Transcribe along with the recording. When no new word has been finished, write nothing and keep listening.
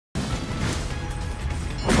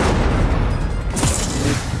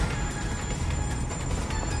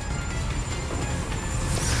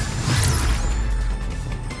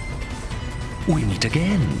we meet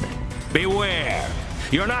again. Beware!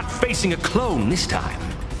 You're not facing a clone this time.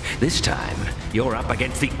 This time, you're up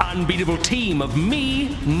against the unbeatable team of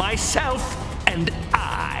me, myself, and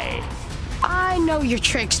I. I know your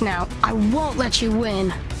tricks now. I won't let you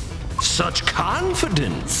win. Such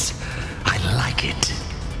confidence. I like it.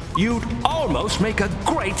 You'd almost make a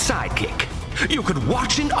great sidekick. You could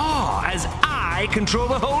watch in awe as I control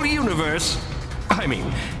the whole universe. I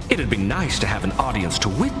mean, it'd be nice to have an audience to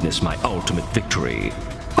witness my ultimate victory.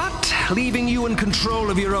 But leaving you in control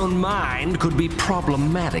of your own mind could be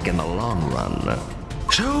problematic in the long run.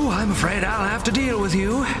 So I'm afraid I'll have to deal with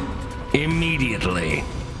you immediately.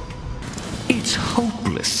 It's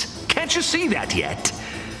hopeless. Can't you see that yet?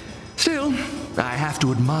 Still, I have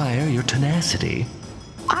to admire your tenacity.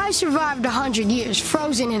 I survived 100 years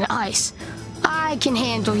frozen in ice. I can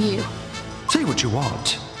handle you. Say what you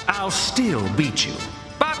want. I'll still beat you.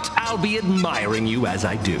 But I'll be admiring you as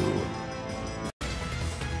I do.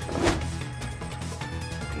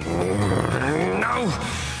 No!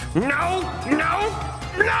 No! No!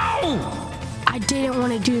 No! I didn't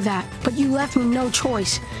want to do that, but you left me no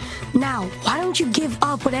choice. Now, why don't you give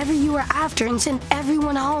up whatever you were after and send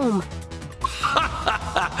everyone home?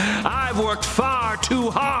 I've worked far too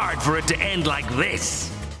hard for it to end like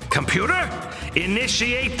this. Computer,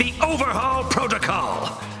 initiate the overhaul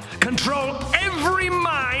protocol. Control every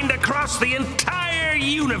mind across the entire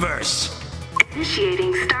universe.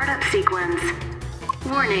 Initiating startup sequence.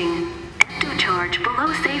 Warning, ectocharge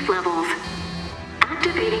below safe levels.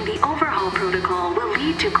 Activating the overhaul protocol will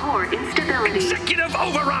lead to core instability. Executive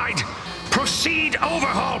override! Proceed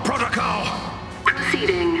overhaul protocol!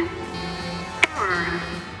 Proceeding. Error.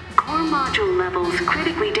 Core module levels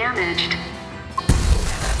critically damaged.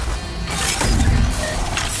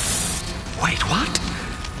 Wait, what?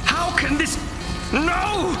 How can this...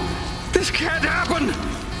 No! This can't happen!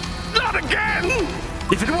 Not again!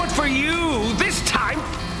 If it weren't for you, this time,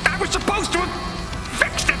 I was supposed to have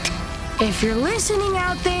fixed it! If you're listening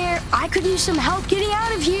out there, I could use some help getting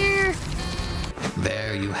out of here.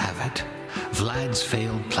 There you have it. Vlad's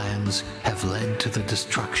failed plans have led to the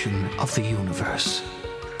destruction of the universe.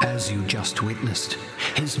 As you just witnessed,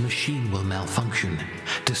 his machine will malfunction,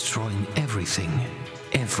 destroying everything,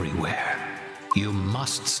 everywhere. You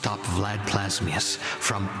must stop Vlad Plasmius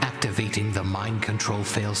from activating the mind control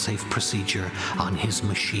failsafe procedure on his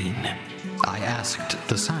machine. I asked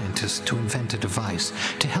the scientist to invent a device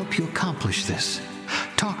to help you accomplish this.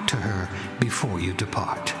 Talk to her before you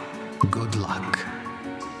depart. Good luck.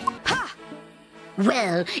 Ha!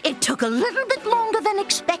 Well, it took a little bit longer than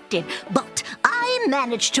expected, but I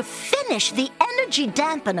managed to finish the energy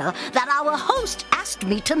dampener that our host asked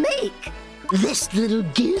me to make. This little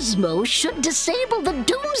gizmo should disable the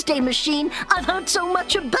doomsday machine I've heard so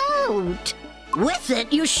much about. With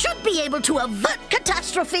it, you should be able to avert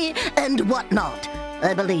catastrophe and whatnot,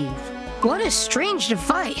 I believe. What a strange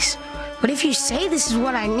device. But if you say this is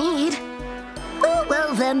what I need... Oh,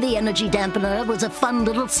 well then, the energy dampener was a fun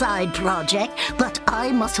little side project, but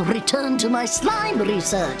I must return to my slime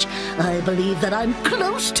research. I believe that I'm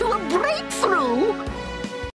close to a breakthrough.